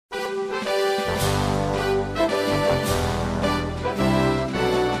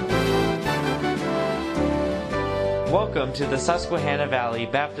Welcome to the Susquehanna Valley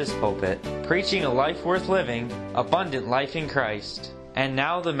Baptist Pulpit, preaching a life worth living, abundant life in Christ. And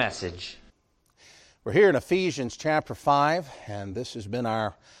now the message. We're here in Ephesians chapter 5, and this has been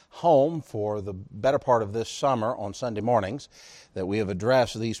our home for the better part of this summer on Sunday mornings that we have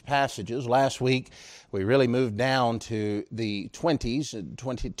addressed these passages. Last week, we really moved down to the 20s,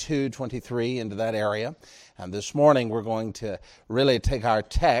 22, 23, into that area. And this morning, we're going to really take our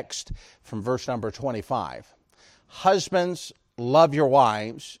text from verse number 25. Husbands, love your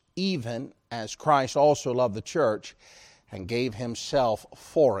wives, even as Christ also loved the church and gave himself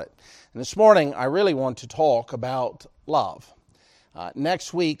for it. And this morning, I really want to talk about love.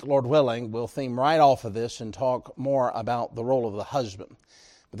 Next week, Lord willing, we'll theme right off of this and talk more about the role of the husband.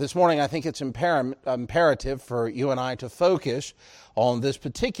 But this morning, I think it's imperative for you and I to focus on this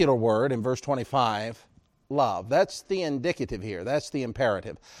particular word in verse 25, love. That's the indicative here. That's the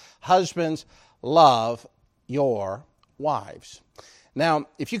imperative. Husbands, love your wives. Now,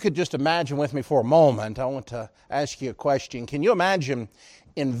 if you could just imagine with me for a moment, I want to ask you a question. Can you imagine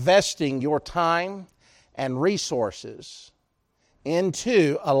investing your time and resources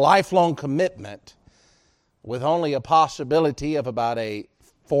into a lifelong commitment with only a possibility of about a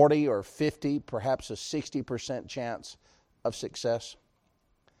 40 or 50, perhaps a 60% chance of success?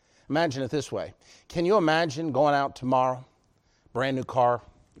 Imagine it this way. Can you imagine going out tomorrow, brand new car,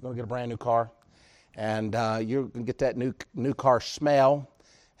 you're going to get a brand new car, and you're going to get that new car smell,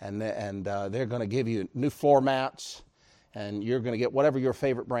 and they're going to give you new floor mats, and you're going to get whatever your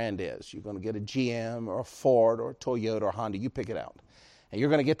favorite brand is. You're going to get a GM or a Ford or a Toyota or Honda. You pick it out. And you're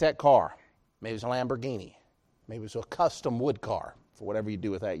going to get that car. Maybe it's a Lamborghini. Maybe it's a custom wood car. For whatever you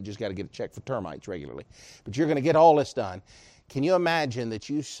do with that, you just got to get a check for termites regularly. But you're going to get all this done. Can you imagine that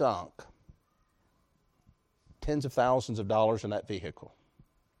you sunk tens of thousands of dollars in that vehicle?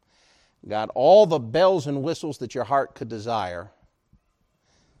 Got all the bells and whistles that your heart could desire.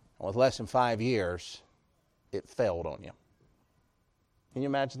 And with less than 5 years, it failed on you. Can you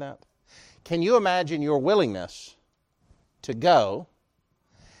imagine that? Can you imagine your willingness to go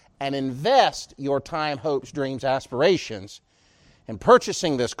and invest your time, hopes, dreams, aspirations in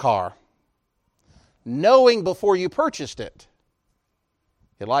purchasing this car, knowing before you purchased it,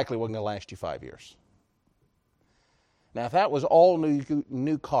 it likely wasn't going to last you 5 years? Now, if that was all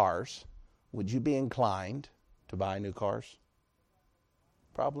new cars, would you be inclined to buy new cars?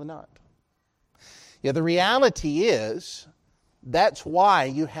 Probably not. Yeah, the reality is that's why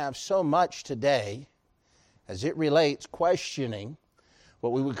you have so much today as it relates questioning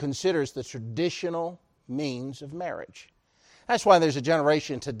what we would consider as the traditional means of marriage. That's why there's a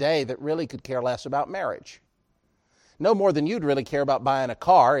generation today that really could care less about marriage. No more than you'd really care about buying a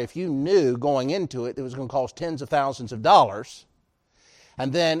car if you knew going into it was going to cost tens of thousands of dollars,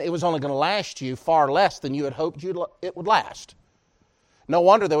 and then it was only going to last you far less than you had hoped it would last. No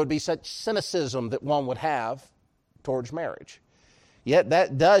wonder there would be such cynicism that one would have towards marriage. Yet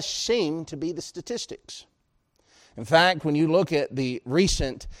that does seem to be the statistics. In fact, when you look at the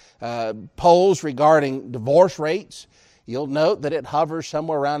recent polls regarding divorce rates, you'll note that it hovers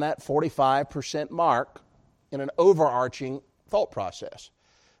somewhere around that 45% mark in an overarching thought process.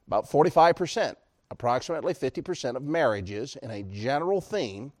 About 45%, approximately 50% of marriages in a general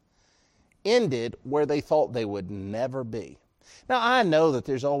theme ended where they thought they would never be. Now, I know that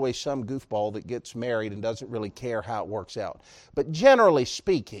there's always some goofball that gets married and doesn't really care how it works out. But generally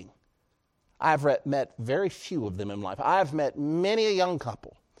speaking, I've met very few of them in life. I've met many a young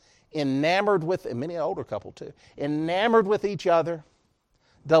couple, enamored with, and many an older couple too, enamored with each other,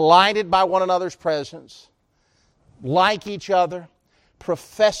 delighted by one another's presence, like each other,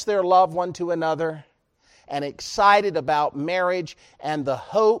 profess their love one to another, and excited about marriage and the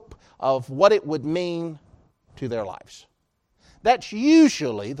hope of what it would mean to their lives. That's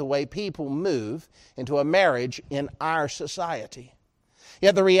usually the way people move into a marriage in our society.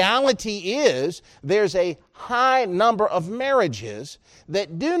 Yet the reality is there's a high number of marriages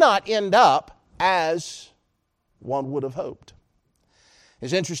that do not end up as one would have hoped.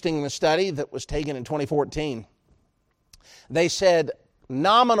 It's interesting in the study that was taken in 2014. They said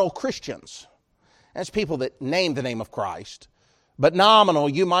nominal Christians, that's people that name the name of Christ, but nominal,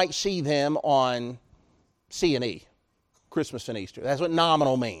 you might see them on C&E, Christmas and Easter. That's what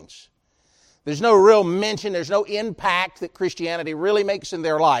nominal means. There's no real mention, there's no impact that Christianity really makes in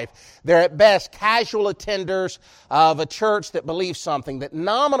their life. They're at best casual attenders of a church that believes something. That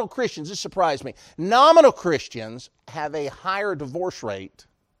nominal Christians, this surprised me, nominal Christians have a higher divorce rate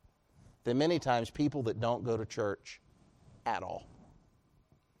than many times people that don't go to church at all.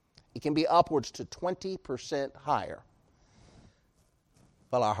 It can be upwards to 20% higher.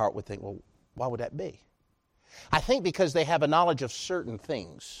 Well, our heart would think, well, why would that be? I think because they have a knowledge of certain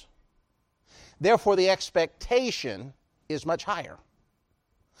things. Therefore, the expectation is much higher.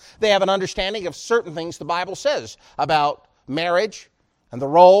 They have an understanding of certain things the Bible says about marriage and the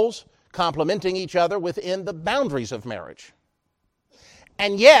roles complementing each other within the boundaries of marriage.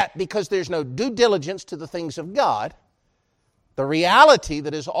 And yet, because there's no due diligence to the things of God, the reality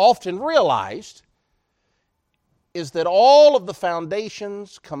that is often realized is that all of the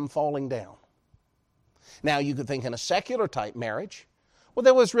foundations come falling down. Now, you could think in a secular type marriage, well,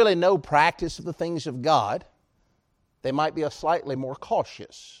 there was really no practice of the things of God. They might be slightly more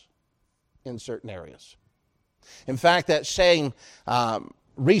cautious in certain areas. In fact, that same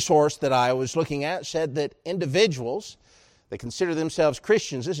resource that I was looking at said that individuals that consider themselves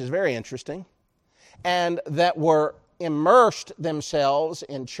Christians, this is very interesting, and that were immersed themselves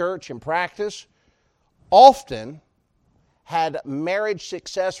in church and practice, often had marriage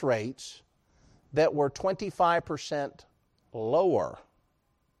success rates that were 25% lower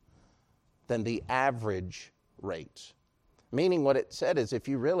than the average rates. Meaning what it said is if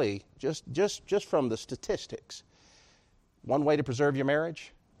you really, just from the statistics, one way to preserve your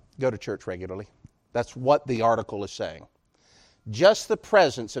marriage, go to church regularly. That's what the article is saying. Just the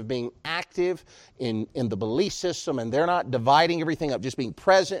presence of being active in the belief system, and they're not dividing everything up, just being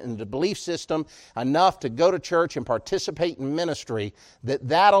present in the belief system enough to go to church and participate in ministry,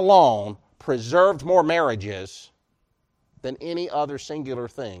 that alone preserved more marriages than any other singular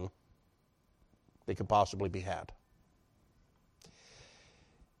thing that could possibly be had.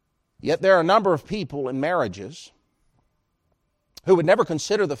 Yet there are a number of people in marriages who would never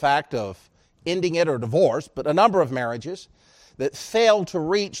consider the fact of ending it or divorce, but a number of marriages that fail to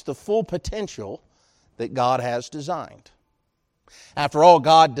reach the full potential that God has designed. After all,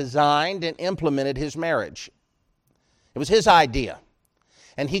 God designed and implemented His marriage. It was His idea.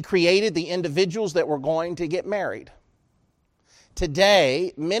 And He created the individuals that were going to get married.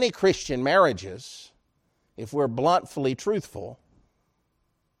 Today, many Christian marriages, if we're bluntly truthful,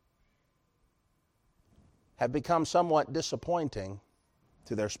 have become somewhat disappointing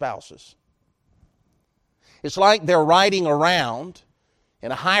to their spouses. It's like they're riding around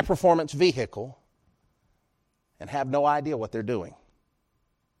in a high-performance vehicle and have no idea what they're doing.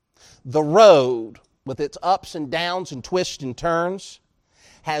 The road, with its ups and downs and twists and turns,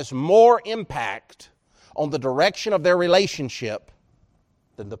 has more impact on the direction of their relationship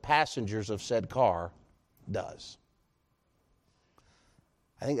than the passengers of said car does.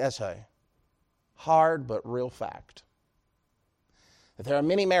 I think that's a hard but real fact. That there are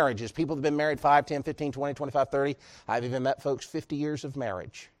many marriages, people that have been married 5, 10, 15, 20, 25, 30. I've even met folks 50 years of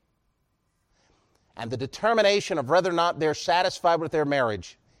marriage. And the determination of whether or not they're satisfied with their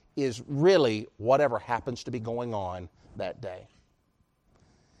marriage is really whatever happens to be going on that day.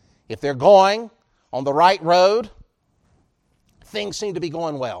 If they're going on the right road, things seem to be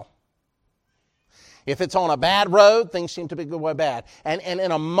going well. If it's on a bad road, things seem to be going bad. And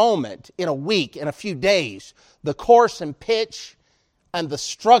in a moment, in a week, in a few days, the course and pitch and the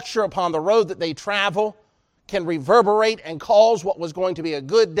structure upon the road that they travel can reverberate and cause what was going to be a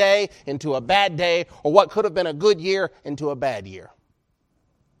good day into a bad day, or what could have been a good year into a bad year.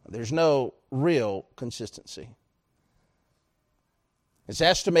 There's no real consistency. It's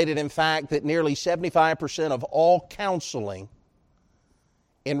estimated, in fact, that nearly 75% of all counseling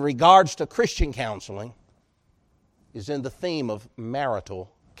in regards to Christian counseling is in the theme of marital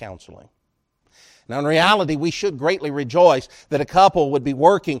counseling. Now, in reality, we should greatly rejoice that a couple would be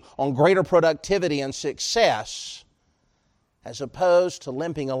working on greater productivity and success as opposed to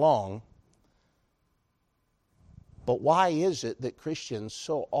limping along. But why is it that Christians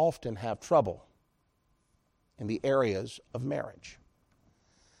so often have trouble in the areas of marriage?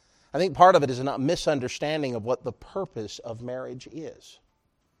 I think part of it is a misunderstanding of what the purpose of marriage is.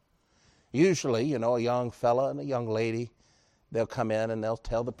 Usually, a young fella and a young lady, they'll come in and they'll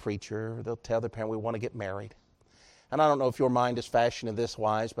tell the preacher, they'll tell their parent, we want to get married. And I don't know if your mind is fashioned in this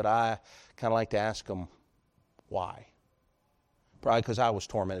wise, but I kind of like to ask them, why? Probably because I was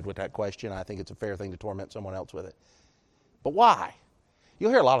tormented with that question. I think it's a fair thing to torment someone else with it. But why?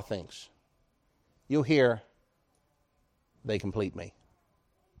 You'll hear a lot of things. You'll hear, they complete me.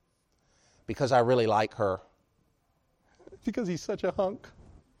 Because I really like her. Because he's such a hunk.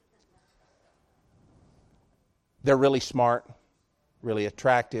 They're really smart, really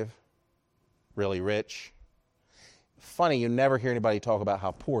attractive, really rich. Funny, you never hear anybody talk about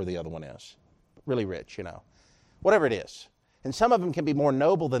how poor the other one is. Really rich, Whatever it is. And some of them can be more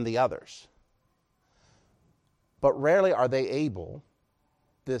noble than the others. But rarely are they able,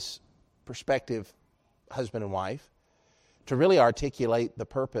 this prospective husband and wife, to really articulate the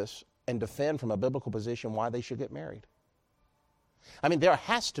purpose and defend from a biblical position why they should get married. I mean, there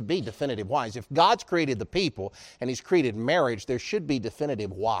has to be definitive whys. If God's created the people and He's created marriage, there should be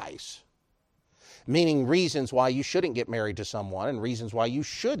definitive whys. Meaning reasons why you shouldn't get married to someone and reasons why you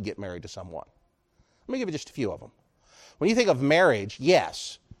should get married to someone. Let me give you just a few of them. When you think of marriage,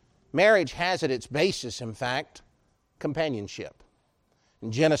 yes, marriage has at its basis, in fact, companionship.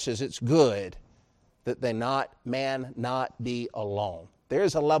 In Genesis, it's good that man not be alone. There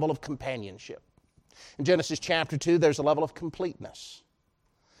is a level of companionship. In Genesis chapter 2, there's a level of completeness.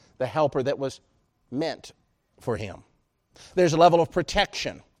 The helper that was meant for him. There's a level of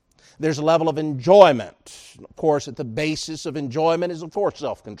protection. There's a level of enjoyment. Of course, at the basis of enjoyment is, of course,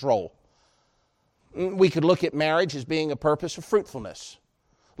 self-control. We could look at marriage as being a purpose of fruitfulness.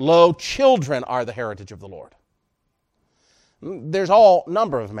 Lo, children are the heritage of the Lord. There's all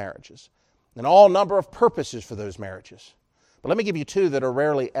number of marriages and all number of purposes for those marriages. But let me give you two that are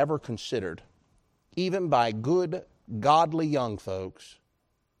rarely ever considered, even by good, godly young folks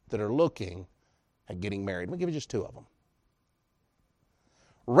that are looking at getting married. Let me give you just two of them.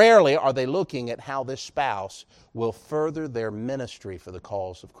 Rarely are they looking at how this spouse will further their ministry for the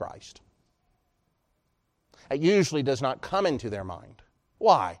cause of Christ. It usually does not come into their mind.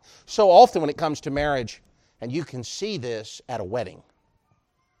 Why? So often when it comes to marriage, and you can see this at a wedding,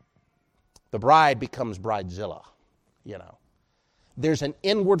 the bride becomes bridezilla, you know. There's an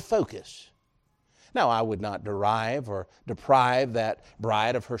inward focus. Now, I would not derive or deprive that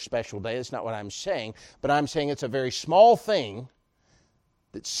bride of her special day. That's not what I'm saying. But I'm saying it's a very small thing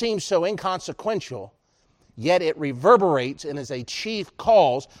that seems so inconsequential, yet it reverberates and is a chief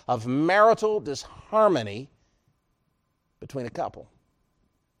cause of marital disharmony between a couple.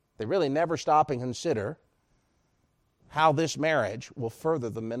 They really never stop and consider how this marriage will further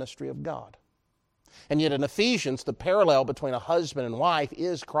the ministry of God. And yet in Ephesians, the parallel between a husband and wife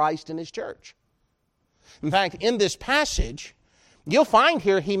is Christ and His church. In fact, in this passage, you'll find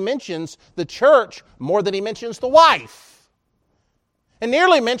here he mentions the church more than he mentions the wife. And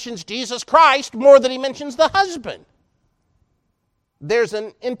nearly mentions Jesus Christ more than he mentions the husband. There's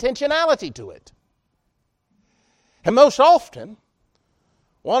an intentionality to it. And most often,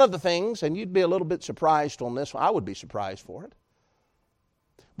 one of the things, and you'd be a little bit surprised on this one, I would be surprised for it,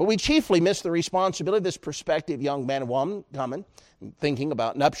 but we chiefly miss the responsibility of this prospective young man and woman coming and thinking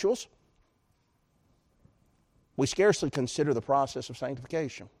about nuptials. We scarcely consider the process of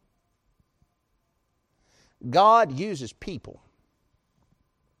sanctification. God uses people.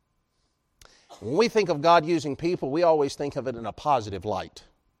 When we think of God using people, we always think of it in a positive light.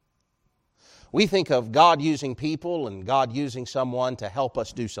 We think of God using people and God using someone to help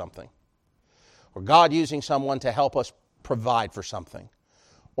us do something. Or God using someone to help us provide for something.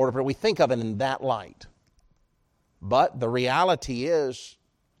 Or we think of it in that light. But the reality is,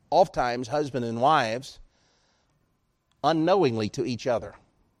 oftentimes husband and wives, unknowingly to each other,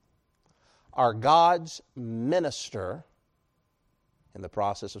 are God's minister in the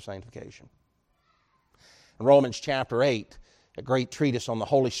process of sanctification. In Romans chapter 8, a great treatise on the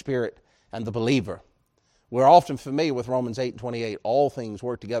Holy Spirit and the believer, we're often familiar with Romans 8:28. All things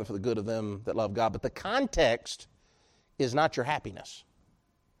work together for the good of them that love God. But the context is not your happiness.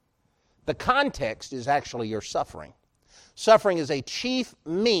 The context is actually your suffering. Suffering is a chief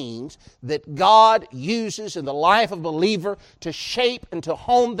means that God uses in the life of a believer to shape and to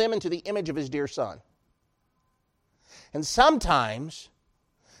hone them into the image of His dear Son. And sometimes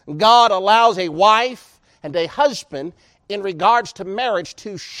God allows a wife and a husband in regards to marriage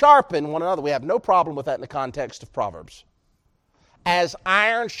to sharpen one another. We have no problem with that in the context of Proverbs. As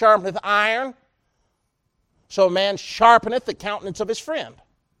iron sharpeneth iron, so a man sharpeneth the countenance of his friend.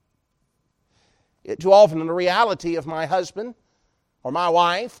 Too often the reality of my husband or my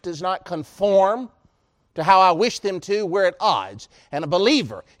wife does not conform to how I wish them to. We're at odds. And a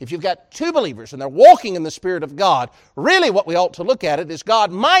believer, if you've got two believers and they're walking in the Spirit of God, really what we ought to look at it is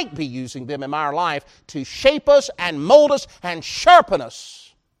God might be using them in our life to shape us and mold us and sharpen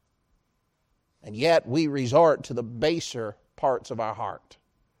us. And yet we resort to the baser parts of our heart.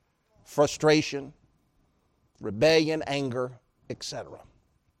 Frustration, rebellion, anger, etc.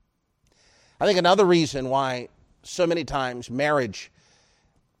 I think another reason why so many times marriage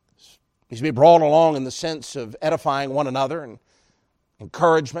is to be brought along in the sense of edifying one another and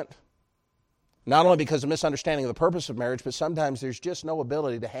encouragement, not only because of misunderstanding of the purpose of marriage, but sometimes there's just no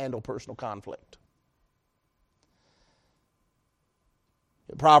ability to handle personal conflict.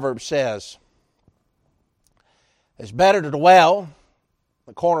 The Proverbs says, it's better to dwell in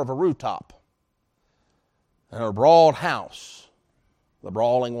the corner of a rooftop than a broad house with a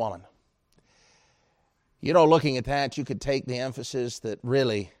brawling woman. You know, looking at that, you could take the emphasis that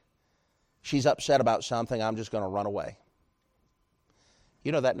really She's upset about something, I'm just going to run away.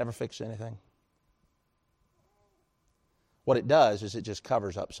 You know that never fixes anything. What it does is it just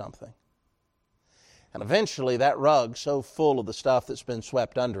covers up something. And eventually that rug, so full of the stuff that's been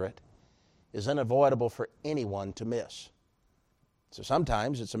swept under it, is unavoidable for anyone to miss. So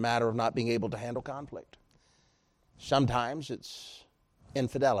sometimes it's a matter of not being able to handle conflict. Sometimes it's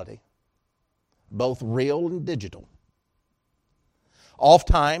infidelity, both real and digital.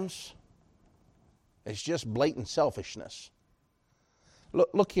 Oftentimes, it's just blatant selfishness.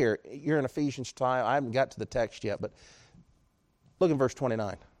 Look here, you're in Ephesians 5. I haven't got to the text yet, but look in verse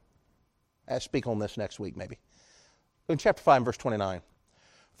 29. I'll speak on this next week, maybe. In chapter 5, verse 29.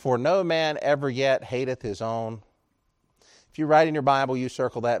 For no man ever yet hateth his own. If you write in your Bible, you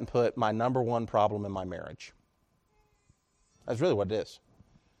circle that and put my number one problem in my marriage. That's really what it is.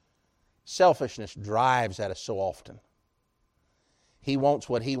 Selfishness drives at us so often. He wants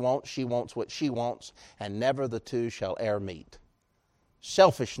what he wants, she wants what she wants, and never the two shall e'er meet.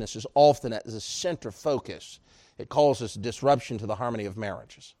 Selfishness is often at the center focus. It causes disruption to the harmony of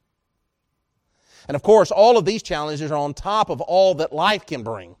marriages. And of course, all of these challenges are on top of all that life can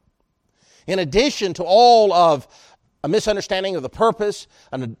bring. In addition to all of a misunderstanding of the purpose,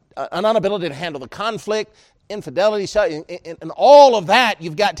 an inability to handle the conflict, infidelity, and all of that,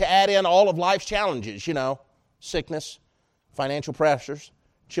 you've got to add in all of life's challenges, sickness, financial pressures,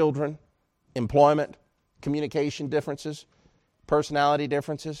 children, employment, communication differences, personality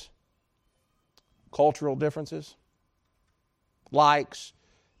differences, cultural differences, likes,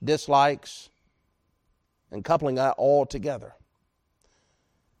 dislikes, and coupling that all together.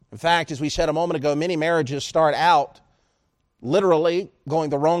 In fact, as we said a moment ago, many marriages start out literally going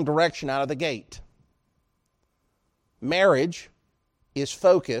the wrong direction out of the gate. Marriage is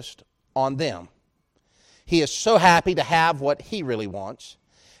focused on them. He is so happy to have what he really wants,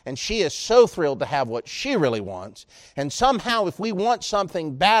 and she is so thrilled to have what she really wants, and somehow if we want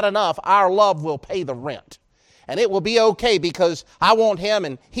something bad enough, our love will pay the rent. And it will be okay because I want him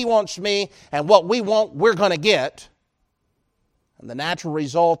and he wants me, and what we want, we're going to get. And the natural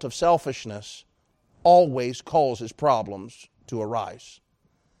result of selfishness always causes problems to arise.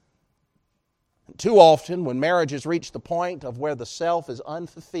 And too often, when marriages reach the point of where the self is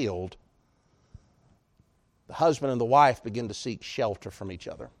unfulfilled, the husband and the wife begin to seek shelter from each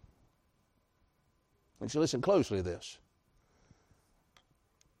other. And you listen closely to this.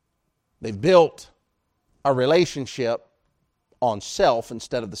 They've built a relationship on self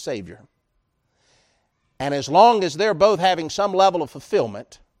instead of the Savior. And as long as they're both having some level of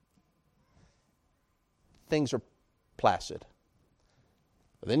fulfillment, things are placid.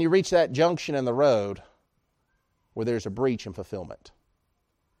 But then you reach that junction in the road where there's a breach in fulfillment.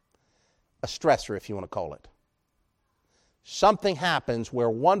 A stressor, if you want to call it. Something happens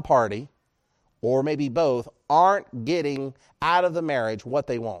where one party, or maybe both, aren't getting out of the marriage what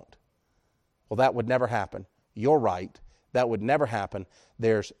they want. Well, that would never happen. You're right. That would never happen.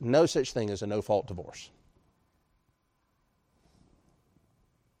 There's no such thing as a no-fault divorce.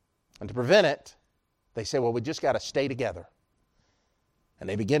 And to prevent it, they say, well, we just got to stay together. And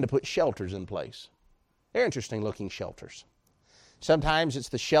they begin to put shelters in place. They're interesting-looking shelters. Sometimes it's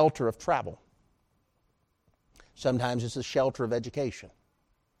the shelter of travel. Sometimes it's the shelter of education.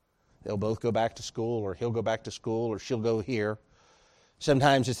 They'll both go back to school, or he'll go back to school, or she'll go here.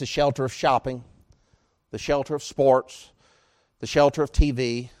 Sometimes it's the shelter of shopping, the shelter of sports, the shelter of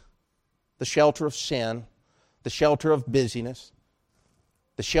TV, the shelter of sin, the shelter of busyness,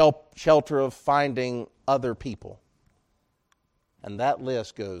 the shelter of finding other people. And that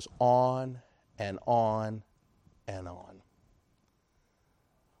list goes on and on and on.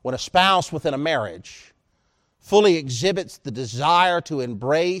 When a spouse within a marriage fully exhibits the desire to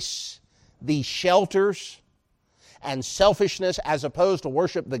embrace these shelters and selfishness as opposed to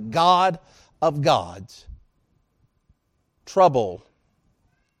worship the God of gods, trouble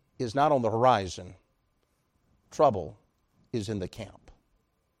is not on the horizon. Trouble is in the camp.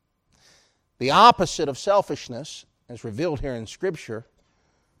 The opposite of selfishness, as revealed here in Scripture,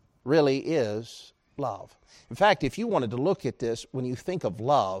 really is love. In fact, if you wanted to look at this, when you think of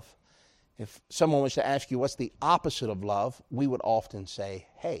love, if someone was to ask you what's the opposite of love, we would often say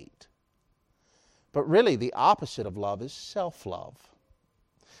hate. But really, the opposite of love is self-love.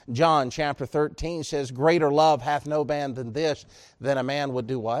 John chapter 13 says, greater love hath no man than this, than a man would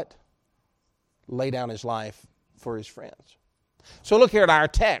do what? Lay down his life for his friends. So look here at our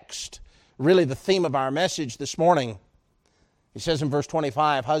text. Really the theme of our message this morning. It says in verse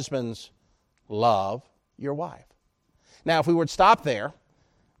 25, husbands, love your wife. Now, if we were to stop there,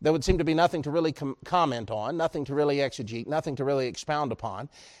 There would seem to be nothing to really comment on, nothing to really exegete, nothing to really expound upon.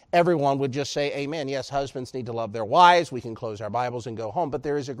 Everyone would just say, amen. Yes, husbands need to love their wives. We can close our Bibles and go home. But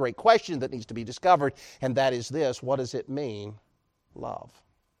there is a great question that needs to be discovered, and that is this: what does it mean, love?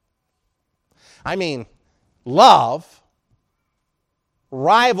 I mean, love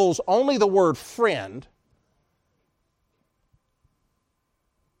rivals only the word friend.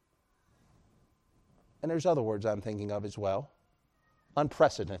 And there's other words I'm thinking of as well.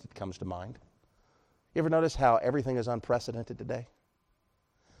 Unprecedented comes to mind. You ever notice how everything is unprecedented today?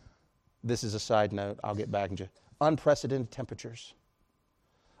 This is a side note. I'll get back into unprecedented temperatures,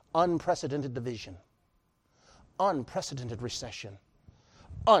 unprecedented division, unprecedented recession,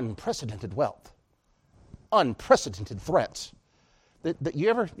 unprecedented wealth, unprecedented threats. You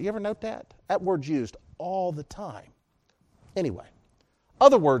ever note that? That word's used all the time. Anyway,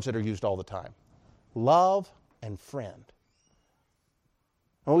 other words that are used all the time: love and friend.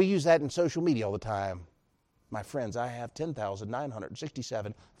 And we use that in social media all the time. My friends, I have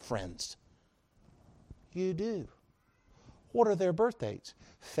 10,967 friends. You do. What are their birth dates?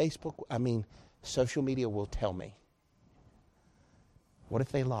 Social media will tell me. What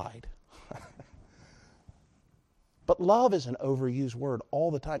if they lied? But love is an overused word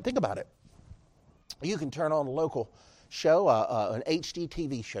all the time. Think about it. You can turn on a local show, an HD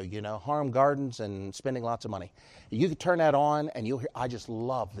TV show, Harm Gardens and spending lots of money. You could turn that on and you'll hear, I just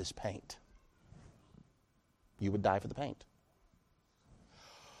love this paint. You would die for the paint.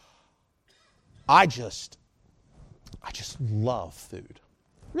 I just love food.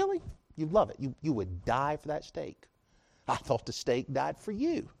 Really? You love it. You would die for that steak. I thought the steak died for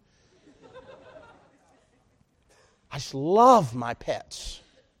you. I just love my pets.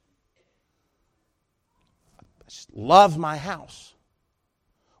 Love my house.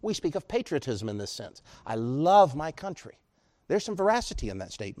 We speak of patriotism in this sense. I love my country. There's some veracity in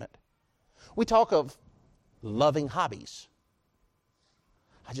that statement. We talk of loving hobbies.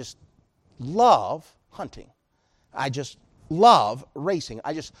 I just love hunting. I just love racing.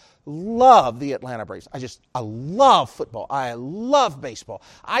 I just love the Atlanta Braves. I love football. I love baseball.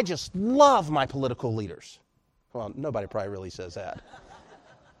 I just love my political leaders. Well, nobody probably really says that.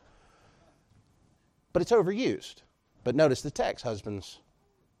 But it's overused. But notice the text: husbands,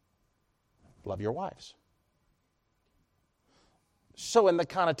 love your wives. So in the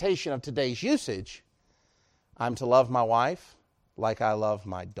connotation of today's usage, I'm to love my wife like I love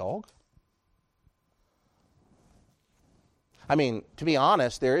my dog. To be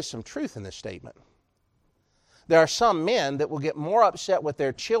honest, there is some truth in this statement. There are some men that will get more upset with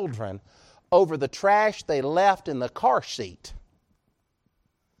their children over the trash they left in the car seat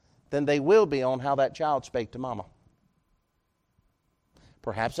than they will be on how that child spake to mama.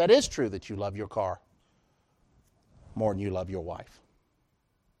 Perhaps that is true, that you love your car more than you love your wife.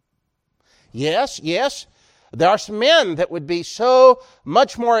 Yes, there are some men that would be so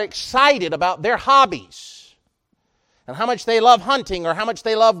much more excited about their hobbies and how much they love hunting or how much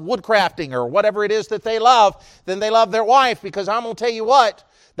they love woodcrafting or whatever it is that they love than they love their wife, because I'm going to tell you what,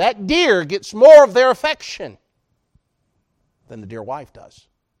 that deer gets more of their affection than the dear wife does.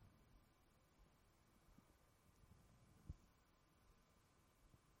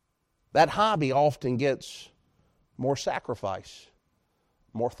 That hobby often gets more sacrifice,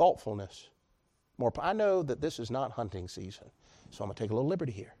 more thoughtfulness, more. I know that this is not hunting season, so I'm going to take a little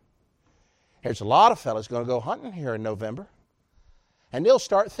liberty here. There's a lot of fellas going to go hunting here in November, and they'll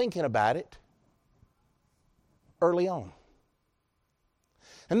start thinking about it early on.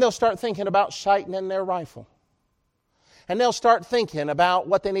 And they'll start thinking about sighting in their rifle. And they'll start thinking about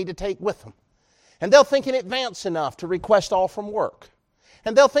what they need to take with them. And they'll think in advance enough to request off from work.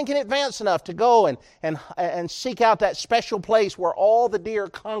 And they'll think in advance enough to go and seek out that special place where all the deer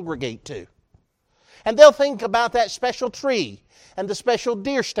congregate to. And they'll think about that special tree and the special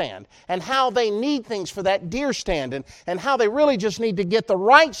deer stand and how they need things for that deer stand and how they really just need to get the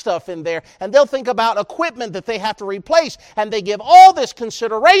right stuff in there. And they'll think about equipment that they have to replace, and they give all this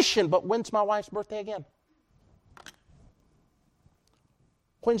consideration. But when's my wife's birthday again?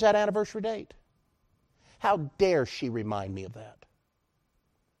 When's that anniversary date? How dare she remind me of that?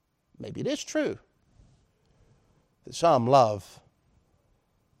 Maybe it is true that some love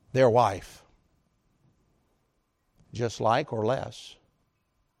their wife just like or less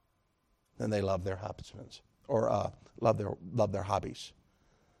than they love their husbands or love their hobbies.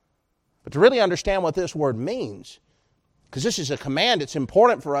 But to really understand what this word means, because this is a command, it's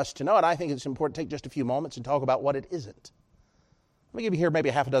important for us to know, and I think it's important to take just a few moments and talk about what it isn't. Let me give you here maybe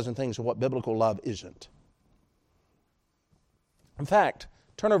half a dozen things of what biblical love isn't. In fact,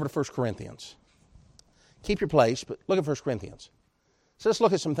 turn over to 1 Corinthians. Keep your place, but look at 1 Corinthians. So let's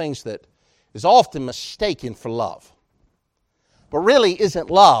look at some things that is often mistaken for love, but really isn't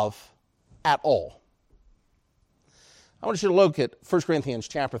love at all. I want you to look at 1 Corinthians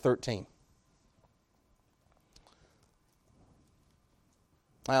chapter 13.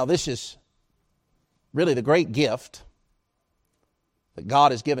 Now, this is really the great gift that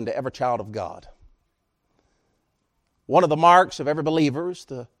God has given to every child of God. One of the marks of every believer is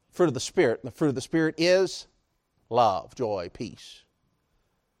the fruit of the Spirit. And the fruit of the Spirit is love, joy, peace.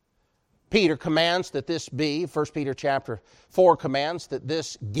 Peter commands that this be, 1 Peter chapter 4 commands that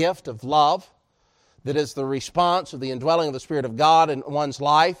this gift of love, that is the response of the indwelling of the Spirit of God in one's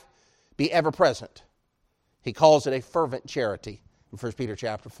life, be ever present. He calls it a fervent charity in 1 Peter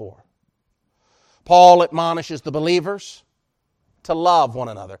chapter 4. Paul admonishes the believers to love one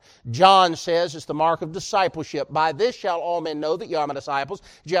another. John says it's the mark of discipleship. By this shall all men know that you are my disciples,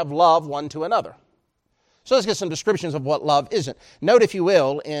 that you have love one to another. So let's get some descriptions of what love isn't. Note, if you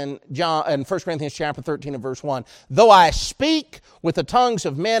will, in 1 Corinthians chapter 13 and verse 1, though I speak with the tongues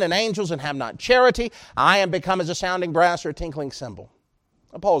of men and angels and have not charity, I am become as a sounding brass or a tinkling cymbal.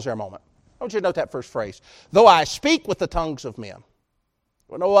 I'll pause there a moment. I want you to note that first phrase. Though I speak with the tongues of men.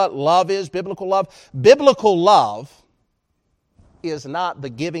 You know what love is, biblical love? Biblical love is not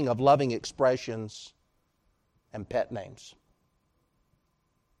the giving of loving expressions and pet names.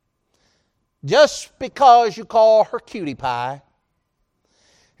 Just because you call her cutie pie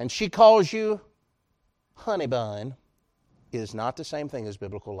and she calls you honey bun is not the same thing as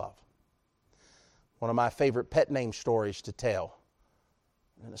biblical love. One of my favorite pet name stories to tell,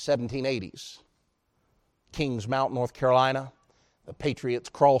 in the 1780s, Kings Mountain, North Carolina, the Patriots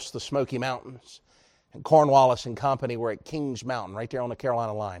crossed the Smoky Mountains, and Cornwallis and company were at Kings Mountain, right there on the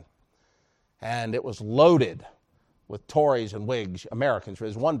Carolina line. And it was loaded with Tories and Whigs, Americans. There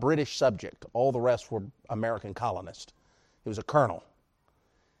was one British subject. All the rest were American colonists. He was a colonel.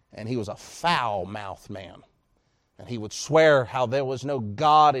 And he was a foul-mouthed man. And he would swear how there was no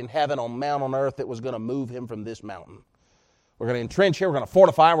God in heaven or man on earth that was going to move him from this mountain. We're going to entrench here. We're going to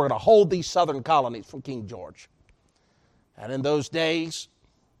fortify. We're going to hold these southern colonies from King George. And in those days,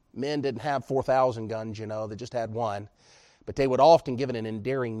 men didn't have 4,000 guns, you know. They just had one. But they would often give it an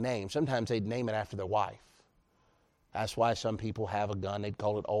endearing name. Sometimes they'd name it after their wife. That's why some people have a gun. They'd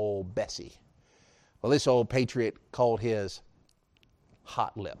call it Old Bessie. Well, this old patriot called his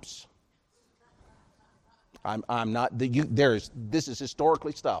Hot Lips. I'm not. This is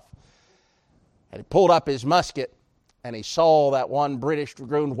historically stuff. And he pulled up his musket, and he saw that one British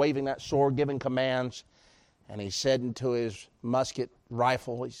dragoon waving that sword, giving commands. And he said into his musket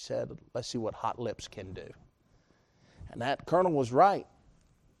rifle, he said, "Let's see what Hot Lips can do." And that colonel was right.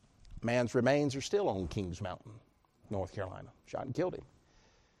 Man's remains are still on Kings Mountain, North Carolina. Shot and killed him.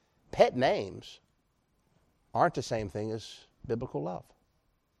 Pet names aren't the same thing as biblical love.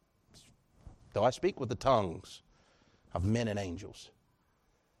 Though I speak with the tongues of men and angels,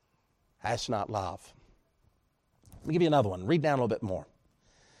 that's not love. Let me give you another one. Read down a little bit more.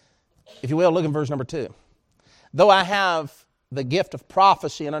 If you will, look in verse number 2. Though I have the gift of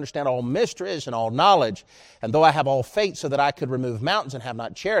prophecy and understand all mysteries and all knowledge, and though I have all faith so that I could remove mountains and have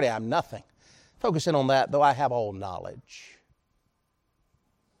not charity, I'm nothing. Focus in on that, though I have all knowledge.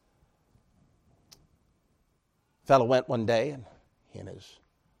 A fellow went one day, and he and his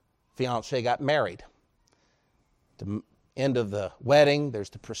fiancée got married. At the end of the wedding,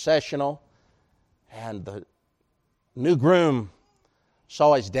 there's the processional, and the new groom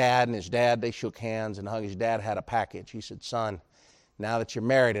saw his dad, and his dad, they shook hands and hugged. His dad had a package. He said, "Son, now that you're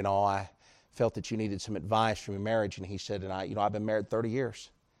married and all, I felt that you needed some advice from your marriage." And he said, I've been married 30 years.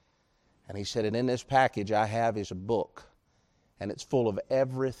 And he said, and in this package I have is a book, and it's full of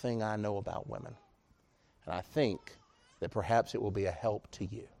everything I know about women. And I think that perhaps it will be a help to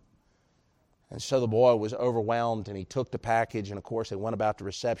you. And so the boy was overwhelmed, and he took the package, and of course they went about the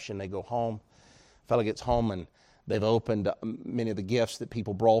reception. They go home. The fellow gets home, and they've opened many of the gifts that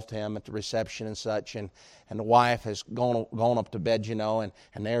people brought to him at the reception and such, and the wife has gone up to bed,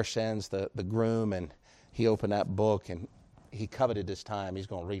 and there stands the groom, and he opened that book, and he coveted his time. He's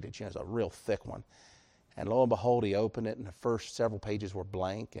going to read it. It's a real thick one. And lo and behold, he opened it, and the first several pages were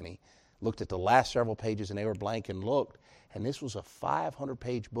blank, and he looked at the last several pages, and they were blank, and looked, and this was a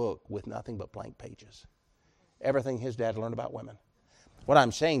 500-page book with nothing but blank pages. Everything his dad learned about women. What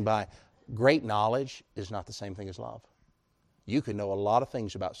I'm saying by great knowledge is not the same thing as love. You can know a lot of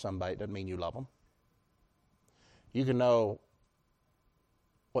things about somebody. It doesn't mean you love them. You can know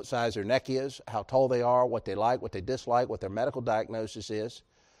what size their neck is, how tall they are, what they like, what they dislike, what their medical diagnosis is,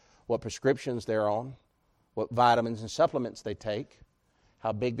 what prescriptions they're on, what vitamins and supplements they take,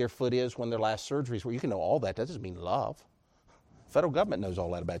 how big their foot is when their last surgeries were. You can know all that. That doesn't mean love. Federal government knows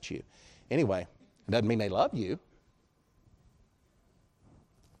all that about you. Anyway, it doesn't mean they love you.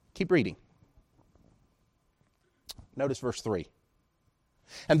 Keep reading. Notice verse 3.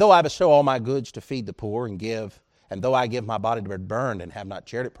 And though I bestow all my goods to feed the poor and though I give my body to be burned and have not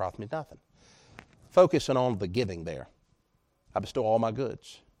charity, it profiteth me nothing. Focusing on the giving there. I bestow all my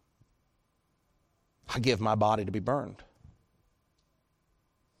goods. I give my body to be burned.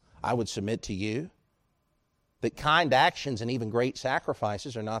 I would submit to you that kind actions and even great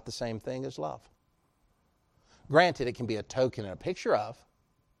sacrifices are not the same thing as love. Granted, it can be a token and a picture of.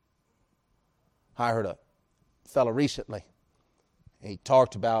 I heard a fellow recently. He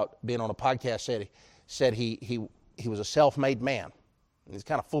talked about being on a podcast. Said he was a self-made man. And he's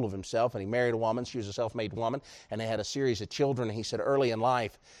kind of full of himself, and he married a woman. She was a self-made woman, and they had a series of children. And he said early in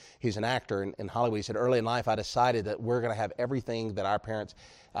life, he's an actor in Hollywood. He said early in life, I decided that we're going to have everything that our parents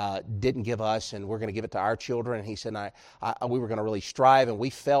didn't give us, and we're going to give it to our children. And he said, we were going to really strive, and we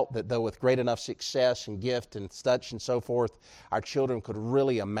felt that though with great enough success and gift and such and so forth, our children could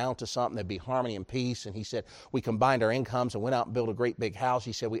really amount to something that'd be harmony and peace. And he said, we combined our incomes and went out and built a great big house.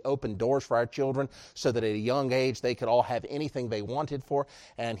 He said, we opened doors for our children so that at a young age they could all have anything they wanted for.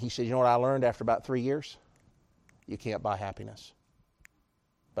 And he said, you know what I learned after about 3 years? You can't buy happiness.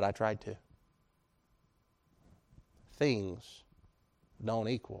 But I tried to. Things don't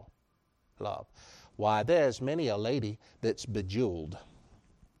equal love. Why, there's many a lady that's bejeweled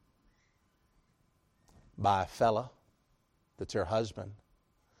by a fella that's her husband,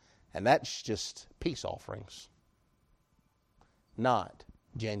 and that's just peace offerings, not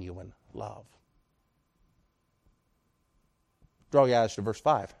genuine love. Draw your eyes to verse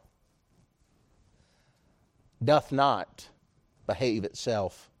 5. Doth not behave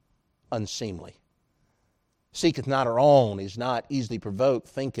itself unseemly. Seeketh not her own, is not easily provoked,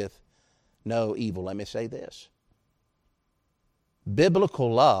 thinketh no evil. Let me say this.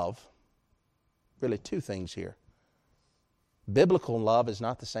 Biblical love, really two things here. Biblical love is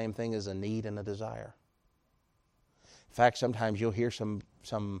not the same thing as a need and a desire. In fact, sometimes you'll hear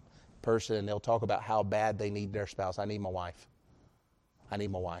some person and they'll talk about how bad they need their spouse. I need my wife. I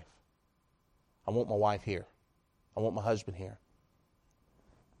need my wife. I want my wife here. I want my husband here.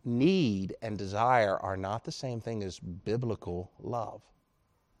 Need and desire are not the same thing as biblical love.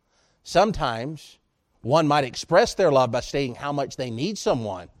 Sometimes one might express their love by stating how much they need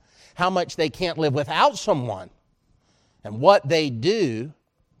someone, how much they can't live without someone, and what they do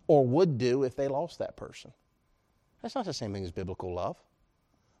or would do if they lost that person. That's not the same thing as biblical love.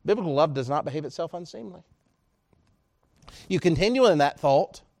 Biblical love does not behave itself unseemly. You continue in that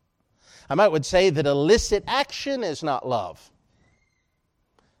thought, I would say that illicit action is not love.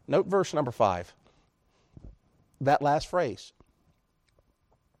 Note verse number 5. That last phrase.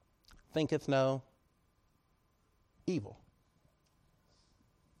 Thinketh no evil.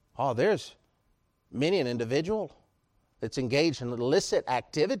 Oh, there's many an individual that's engaged in illicit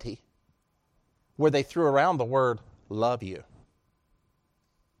activity where they threw around the word love you.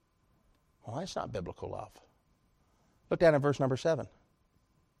 Well, that's not biblical love. Look down at verse number 7.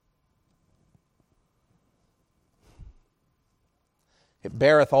 It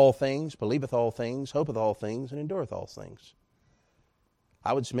beareth all things, believeth all things, hopeth all things, and endureth all things.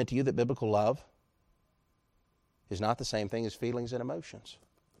 I would submit to you that biblical love is not the same thing as feelings and emotions.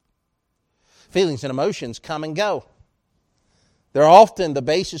 Feelings and emotions come and go. They're often the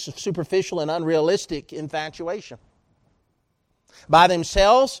basis of superficial and unrealistic infatuation. By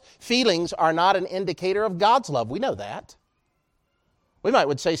themselves, feelings are not an indicator of God's love. We know that. We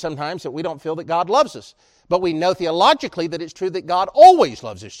would say sometimes that we don't feel that God loves us. But we know theologically that it's true that God always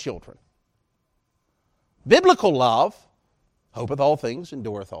loves His children. Biblical love hopeth all things,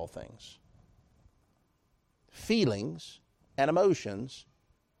 endureth all things. Feelings and emotions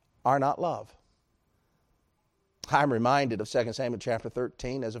are not love. I'm reminded of 2 Samuel chapter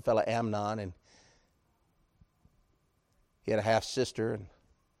 13. There's a fellow Amnon, and he had a half-sister, and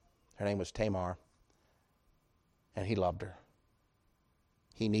her name was Tamar. And he loved her.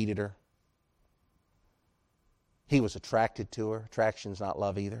 He needed her. He was attracted to her. Attraction's not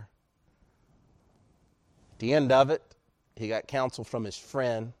love either. At the end of it, he got counsel from his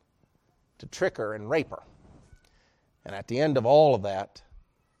friend to trick her and rape her. And at the end of all of that,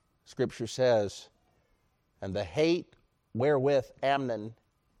 Scripture says, and the hate wherewith Amnon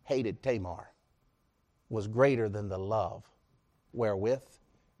hated Tamar was greater than the love wherewith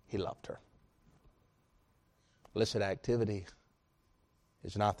he loved her. Illicit activity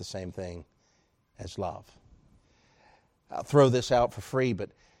is not the same thing as love. I'll throw this out for free,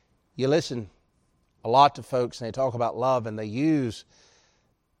 but you listen a lot to folks and they talk about love and they use,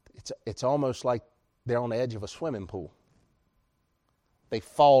 it's almost like they're on the edge of a swimming pool. they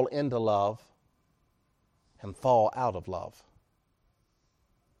fall into love and fall out of love.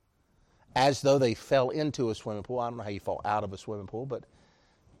 As though they fell into a swimming pool. I don't know how you fall out of a swimming pool, but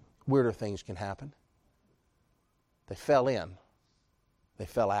weirder things can happen. They fell in. They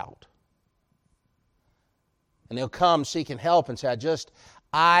fell out. And they'll come seeking help and say,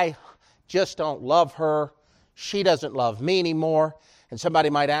 I just don't love her. She doesn't love me anymore. And somebody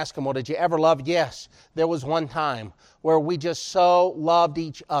might ask them, well, did you ever love? Yes, there was one time where we just so loved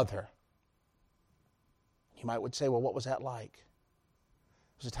each other. You would say, well, what was that like?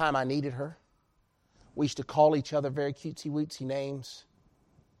 It was a time I needed her. We used to call each other very cutesy-wootsy names.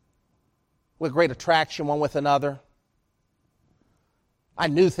 We had great attraction one with another. I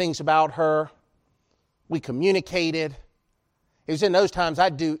knew things about her. We communicated. It was in those times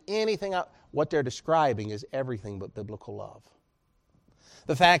I'd do anything. What they're describing is everything but biblical love.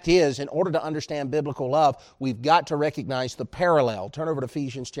 The fact is, in order to understand biblical love, we've got to recognize the parallel. Turn over to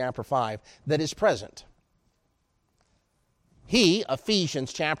Ephesians chapter 5, that is present. He,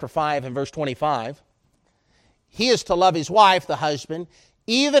 Ephesians chapter 5 and verse 25, he is to love his wife, the husband,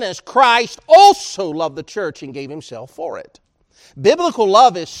 even as Christ also loved the church and gave himself for it. Biblical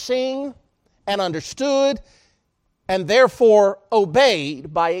love is seen and understood and therefore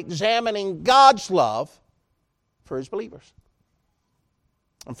obeyed by examining God's love for his believers.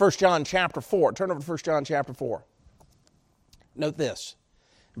 In 1 John chapter 4, turn over to 1 John chapter 4. Note this,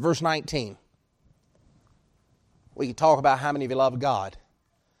 verse 19. We can talk about how many of you love God.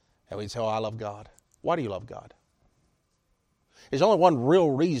 And we say, oh, I love God. Why do you love God? There's only one real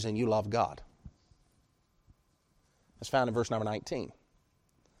reason you love God. It's found in verse number 19.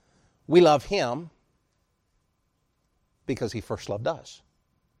 We love Him because He first loved us.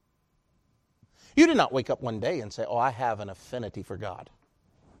 You did not wake up one day and say, oh, I have an affinity for God.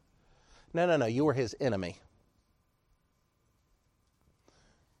 No. You were His enemy.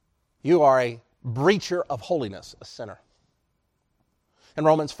 You are a breacher of holiness, a sinner. In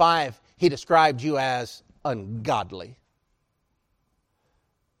Romans 5, He described you as ungodly.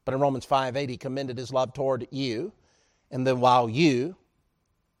 But in Romans 5:8, He commended His love toward you. And then while you,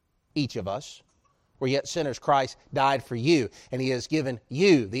 each of us, were yet sinners, Christ died for you. And He has given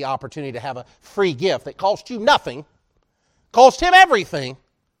you the opportunity to have a free gift that cost you nothing, cost Him everything,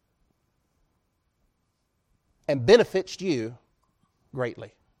 and benefits you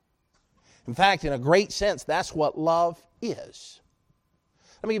greatly. In fact, in a great sense, that's what love is.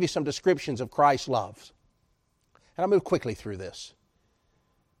 Let me give you some descriptions of Christ's love. And I'll move quickly through this.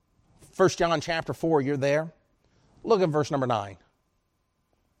 1 John chapter 4, you're there. Look at verse number 9.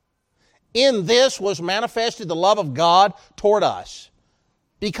 In this was manifested the love of God toward us,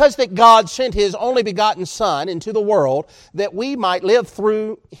 because that God sent His only begotten Son into the world that we might live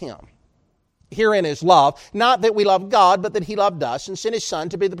through Him. Herein is love, not that we love God, but that He loved us and sent His Son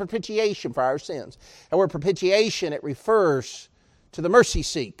to be the propitiation for our sins. The word propitiation, it refers to the mercy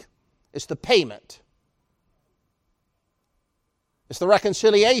seat. It's the payment. It's the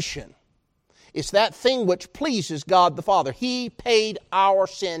reconciliation. It's that thing which pleases God the Father. He paid our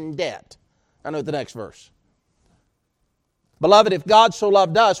sin debt. I know the next verse. Beloved, if God so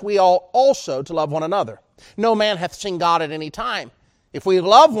loved us, we ought also to love one another. No man hath seen God at any time. If we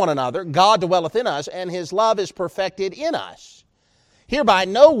love one another, God dwelleth in us, and His love is perfected in us. Hereby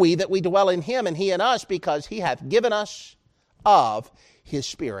know we that we dwell in Him, and He in us, because He hath given us of His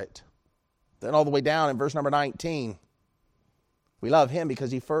Spirit. Then all the way down in verse number 19, we love Him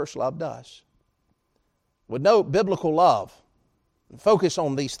because He first loved us. With note, biblical love. Focus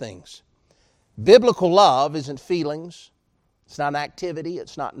on these things. Biblical love isn't feelings. It's not an activity.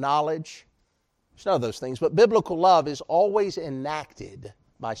 It's not knowledge. It's none of those things. But biblical love is always enacted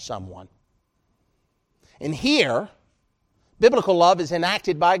by someone. And here, biblical love is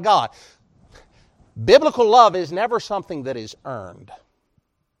enacted by God. Biblical love is never something that is earned.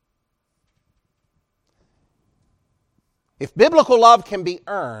 If biblical love can be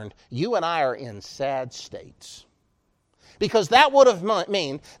earned, you and I are in sad states. Because that would have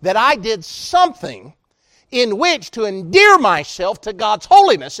meant that I did something in which to endear myself to God's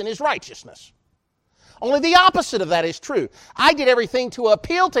holiness and His righteousness. Only the opposite of that is true. I did everything to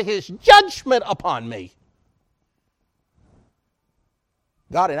appeal to His judgment upon me.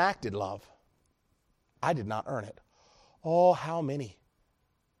 God enacted love. I did not earn it. Oh, how many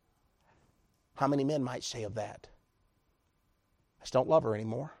men might say of that? I just don't love her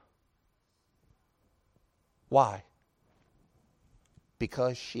anymore. Why?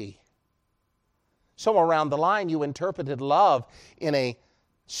 Because she. Somewhere around the line you interpreted love in a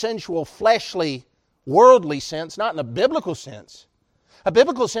sensual, fleshly, worldly sense, not in a biblical sense. A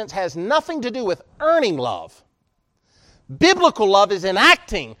biblical sense has nothing to do with earning love. Biblical love is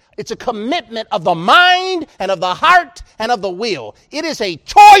enacting. It's a commitment of the mind and of the heart and of the will. It is a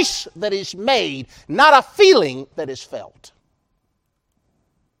choice that is made, not a feeling that is felt.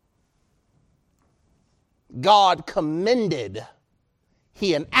 God commended.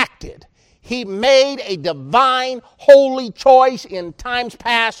 He enacted. He made a divine, holy choice in times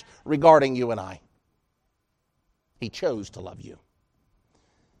past regarding you and I. He chose to love you.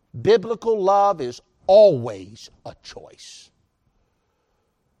 Biblical love is always a choice.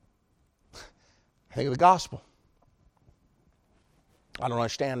 Think of the gospel. I don't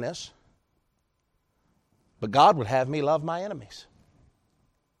understand this, but God would have me love my enemies.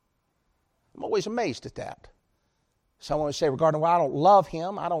 I'm always amazed at that. Someone would say regarding, well, I don't love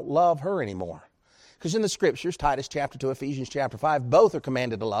him, I don't love her anymore. Because in the Scriptures, Titus chapter 2, Ephesians chapter 5, both are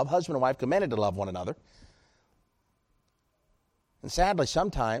commanded to love. Husband and wife commanded to love one another. And sadly,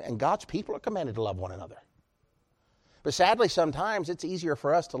 sometimes, and God's people are commanded to love one another. But sadly, sometimes it's easier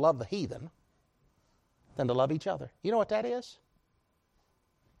for us to love the heathen than to love each other. You know what that is?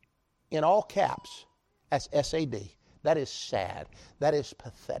 In all caps, that's S-A-D. That is sad. That is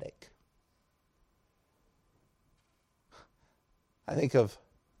pathetic. I think of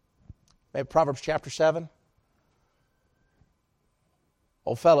maybe Proverbs chapter 7.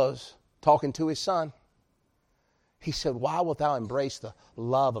 Old fellow's talking to his son. He said, why wilt thou embrace the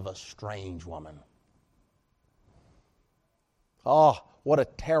love of a strange woman? Oh, what a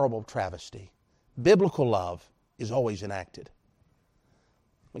terrible travesty. Biblical love is always enacted.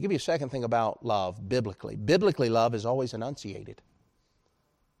 I'll give you a second thing about love biblically. Biblically, love is always enunciated.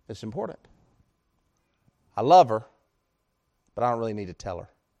 It's important. I love her, but I don't really need to tell her.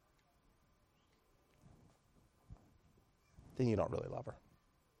 Then you don't really love her.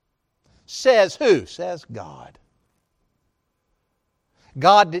 Says who? Says God.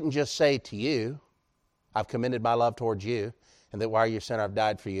 God didn't just say to you, I've commended my love towards you, and that while you're a sinner, I've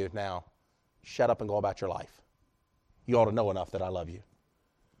died for you. Now, shut up and go about your life. You ought to know enough that I love you.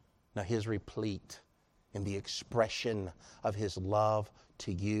 Now, His replete in the expression of His love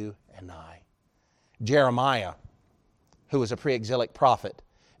to you and I. Jeremiah, who was a pre-exilic prophet,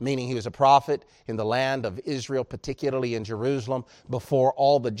 meaning he was a prophet in the land of Israel, particularly in Jerusalem, before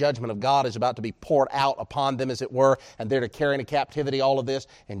all the judgment of God is about to be poured out upon them, as it were, and they're to carry into captivity all of this.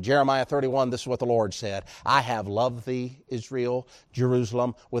 In Jeremiah 31, this is what the Lord said, I have loved thee, Israel,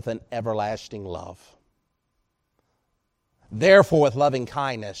 Jerusalem, with an everlasting love. Therefore, with loving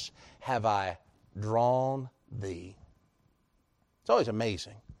kindness have I drawn thee. It's always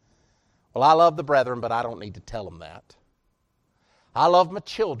amazing. Well, I love the brethren, but I don't need to tell them that. I love my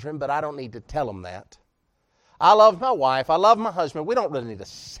children, but I don't need to tell them that. I love my wife. I love my husband. We don't really need to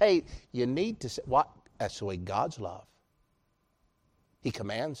say it. You need to say, what? That's the way God's love. He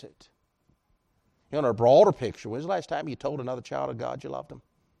commands it. You know, in a broader picture, when's the last time you told another child of God you loved them?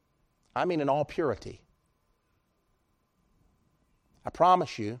 I mean in all purity. I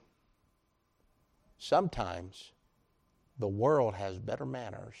promise you, sometimes the world has better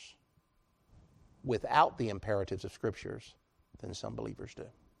manners without the imperatives of Scriptures than some believers do.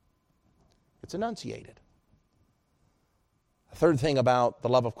 It's enunciated. The third thing about the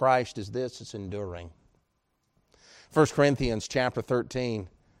love of Christ is this, it's enduring. 1 Corinthians chapter 13,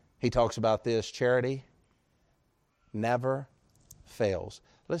 he talks about this, charity never fails.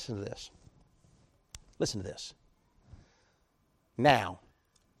 Listen to this. Listen to this. Now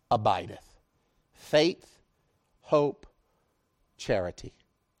abideth faith, hope, charity.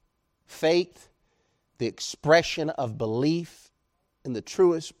 Faith, the expression of belief in the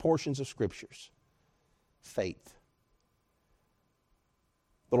truest portions of Scriptures. Faith.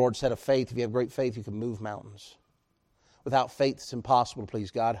 The Lord said of faith, if you have great faith, you can move mountains. Without faith, it's impossible to please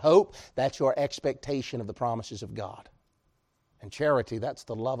God. Hope, that's your expectation of the promises of God. And charity, that's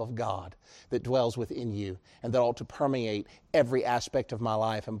the love of God that dwells within you and that ought to permeate every aspect of my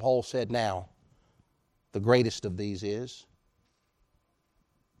life. And Paul said, now, the greatest of these is,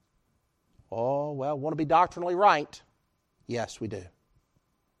 oh, well, want to be doctrinally right? Yes, we do.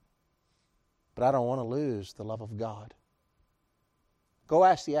 But I don't want to lose the love of God. Go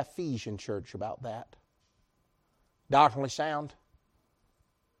ask the Ephesian church about that. Doctrinally sound.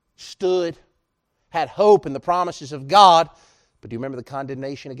 Stood. Had hope in the promises of God. But do you remember the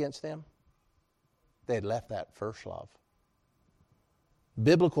condemnation against them? They had left that first love.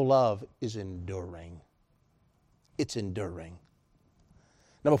 Biblical love is enduring. It's enduring.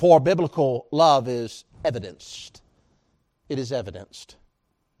 Number 4, biblical love is evidenced. It is evidenced.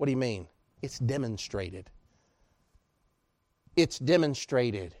 What do you mean? It's demonstrated. It's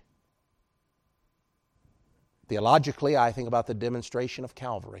demonstrated. Theologically, I think about the demonstration of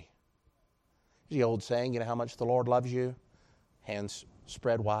Calvary. The old saying, you know how much the Lord loves you? Hands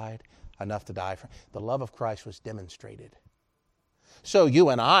spread wide, enough to die for. The love of Christ was demonstrated. So you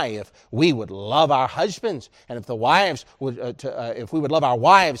and I, if we would love our husbands, and if the wives would, if we would love our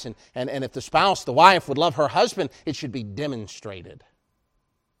wives, and if the wife would love her husband, it should be demonstrated.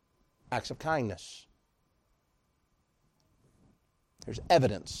 Acts of kindness. There's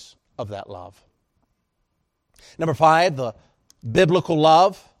evidence of that love. Number 5, the biblical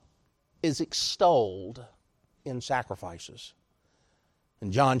love is extolled in sacrifices.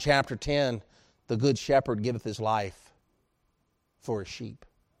 In John chapter 10, the good shepherd giveth his life for his sheep.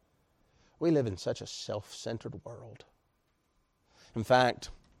 We live in such a self-centered world. In fact,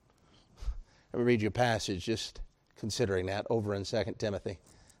 let me read you a passage just considering that over in 2 Timothy.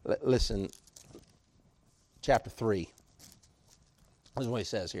 Listen, chapter 3. This is what he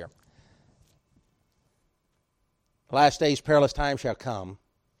says here. Last days perilous times shall come,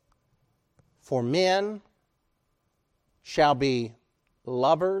 for men shall be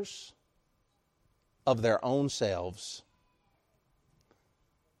lovers of their own selves,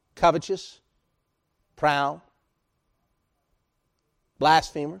 covetous, proud,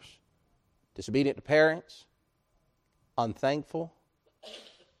 blasphemers, disobedient to parents, unthankful,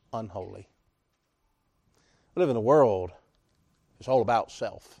 unholy. We live in a world that's all about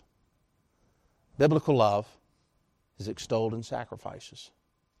self. Biblical love is extolled in sacrifices.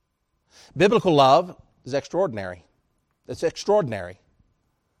 Biblical love is extraordinary. It's extraordinary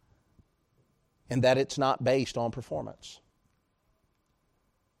in that it's not based on performance.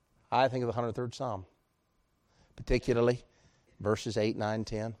 I think of the 103rd Psalm, particularly verses 8, 9,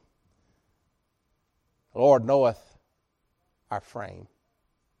 10. The Lord knoweth our frame,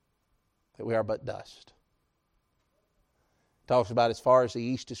 that we are but dust. Talks about as far as the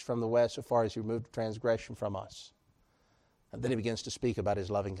east is from the west, so far as he removed the transgression from us. And then he begins to speak about his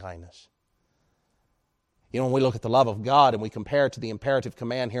loving kindness. You know, when we look at the love of God and we compare it to the imperative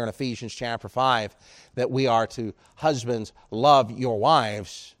command here in Ephesians chapter 5, that we are to, husbands, love your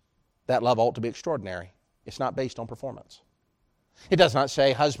wives, that love ought to be extraordinary. It's not based on performance. It does not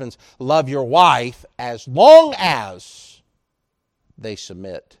say, husbands, love your wife as long as they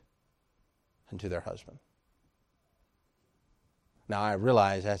submit unto their husband. Now, I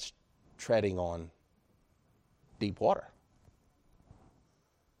realize that's treading on deep water.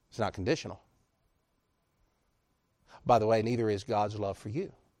 It's not conditional. By the way, neither is God's love for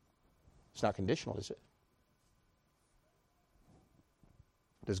you. It's not conditional, is it?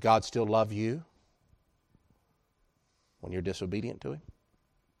 Does God still love you when you're disobedient to Him?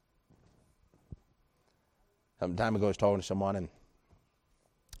 Some time ago I was talking to someone, and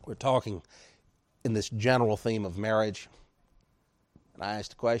we're talking in this general theme of marriage. And I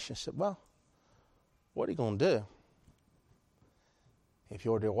asked a question. I said, well, what are you going to do if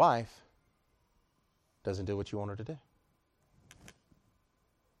your dear wife doesn't do what you want her to do?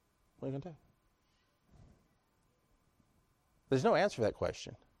 What are you going to do? There's no answer to that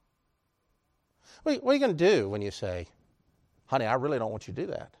question. What are you going to do when you say, honey, I really don't want you to do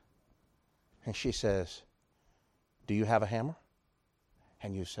that? And she says, do you have a hammer?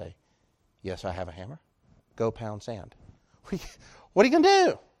 And you say, yes, I have a hammer. Go pound sand. What are you going to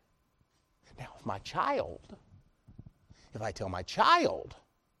do? Now, if I tell my child,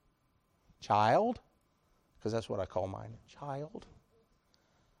 because that's what I call mine, child,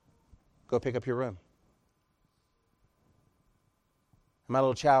 go pick up your room. And my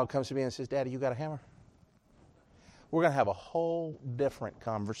little child comes to me and says, Daddy, you got a hammer? We're going to have a whole different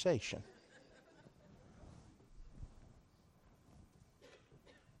conversation.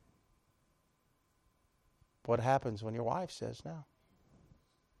 What happens when your wife says no?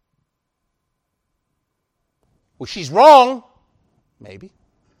 Well, she's wrong. Maybe.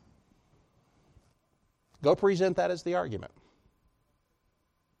 Go present that as the argument.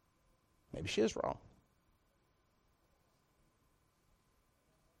 Maybe she is wrong.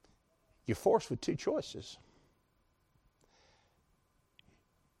 You're forced with two choices.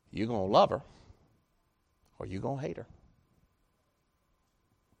 You're going to love her or you're going to hate her.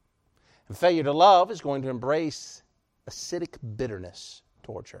 And failure to love is going to embrace acidic bitterness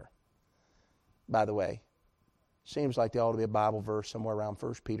towards her. By the way, seems like there ought to be a Bible verse somewhere around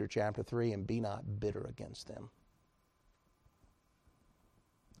 1 Peter chapter 3, and be not bitter against them.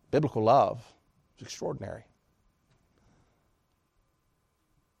 Biblical love is extraordinary.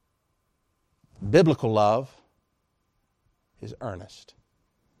 Biblical love is earnest.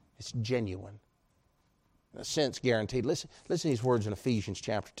 It's genuine. In a sense, guaranteed. Listen to these words in Ephesians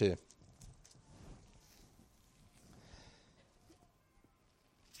chapter 2.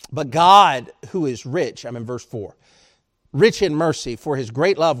 But God, who is rich, I'm in verse 4, rich in mercy for His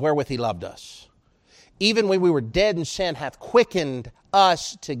great love wherewith He loved us. even when we were dead in sin, hath quickened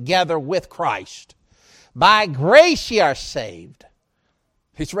us together with Christ. By grace ye are saved.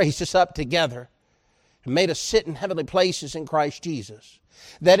 He's raised us up together and made us sit in heavenly places in Christ Jesus,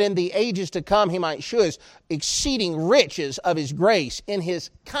 that in the ages to come He might shew us exceeding riches of His grace in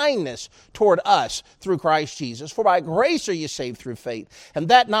His kindness toward us through Christ Jesus. For by grace are ye saved through faith, and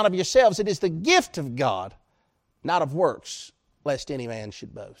that not of yourselves. It is the gift of God, not of works, lest any man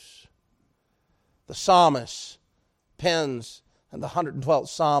should boast. The psalmist pens in the 112th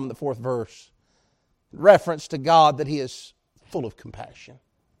Psalm, the 4th verse, in reference to God that He is full of compassion.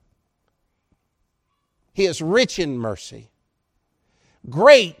 He is rich in mercy.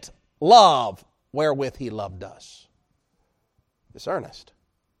 Great love wherewith He loved us. It's earnest.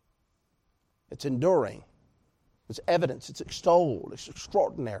 It's enduring. It's evidence. It's extolled. It's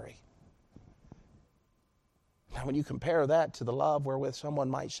extraordinary. Now, when you compare that to the love wherewith someone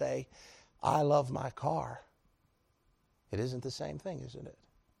might say, I love my car, it isn't the same thing, isn't it?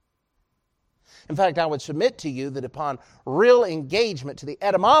 In fact, I would submit to you that upon real engagement to the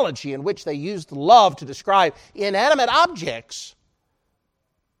etymology in which they used love to describe inanimate objects,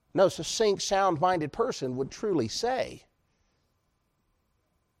 no succinct, sound-minded person would truly say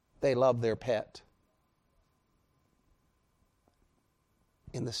they love their pet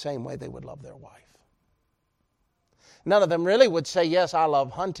in the same way they would love their wife. None of them really would say, yes, I love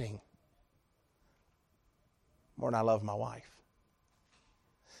hunting more than I love my wife.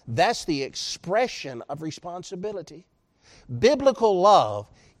 That's the expression of responsibility. Biblical love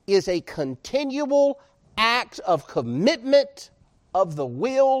is a continual act of commitment of the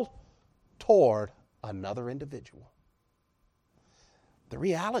will toward another individual. The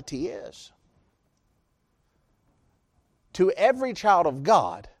reality is, to every child of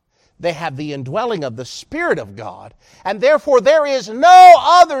God, they have the indwelling of the Spirit of God, and therefore there is no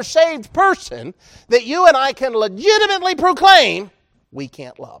other saved person that you and I can legitimately proclaim we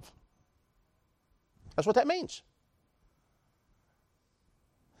can't love. That's what that means.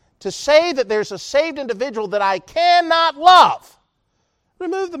 To say that there's a saved individual that I cannot love,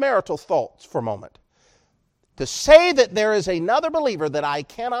 remove the marital thoughts for a moment. To say that there is another believer that I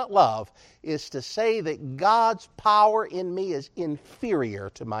cannot love is to say that God's power in me is inferior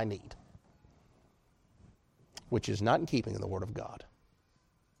to my need, which is not in keeping with the Word of God.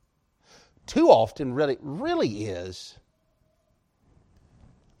 Too often really is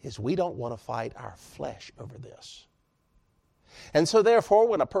we don't want to fight our flesh over this. And so therefore,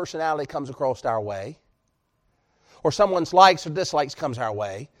 when a personality comes across our way, or someone's likes or dislikes comes our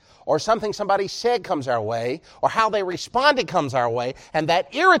way, or something somebody said comes our way, or how they responded comes our way, and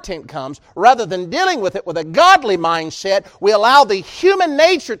that irritant comes, rather than dealing with it with a godly mindset, we allow the human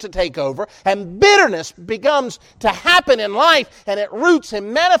nature to take over, and bitterness begins to happen in life, and it roots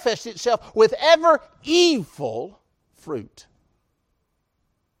and manifests itself with ever evil fruit.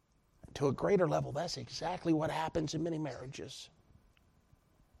 To a greater level, that's exactly what happens in many marriages.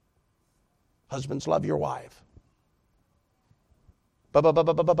 Husbands, love your wife. But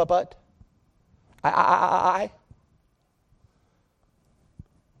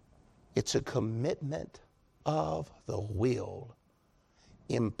it's a commitment of the will,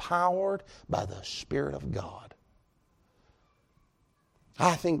 empowered by the Spirit of God.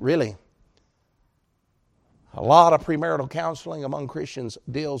 I think really a lot of premarital counseling among Christians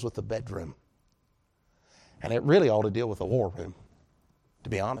deals with the bedroom. And it really ought to deal with the war room, to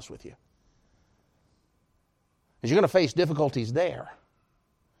be honest with you. Because you're going to face difficulties there.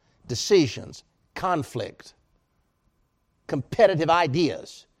 Decisions, conflict, competitive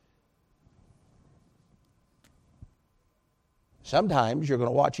ideas. Sometimes you're going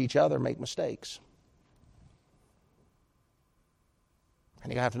to watch each other make mistakes.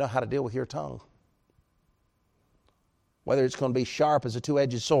 And you're going to have to know how to deal with your tongue. Whether it's going to be sharp as a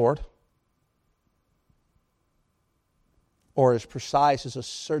two-edged sword or as precise as a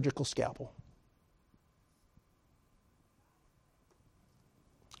surgical scalpel.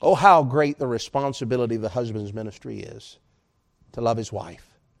 Oh, how great the responsibility of the husband's ministry is to love his wife.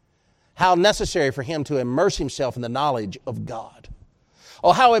 How necessary for him to immerse himself in the knowledge of God.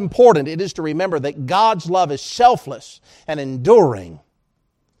 Oh, how important it is to remember that God's love is selfless and enduring.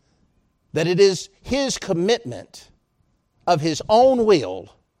 That it is His commitment of His own will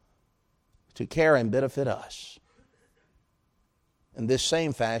to care and benefit us. In this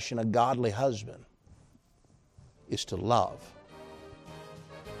same fashion, a godly husband is to love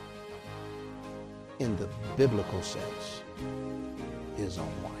in the biblical sense his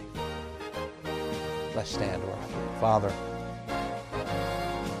own wife. Let's stand right there. Father,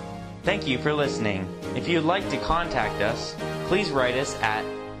 thank you for listening. If you'd like to contact us, please write us at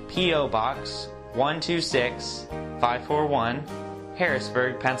P.O. Box 126-541,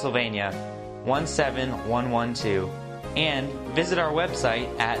 Harrisburg, Pennsylvania 17112, and visit our website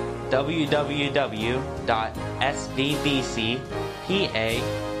at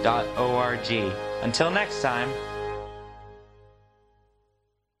www.svbcpa.org. Until next time,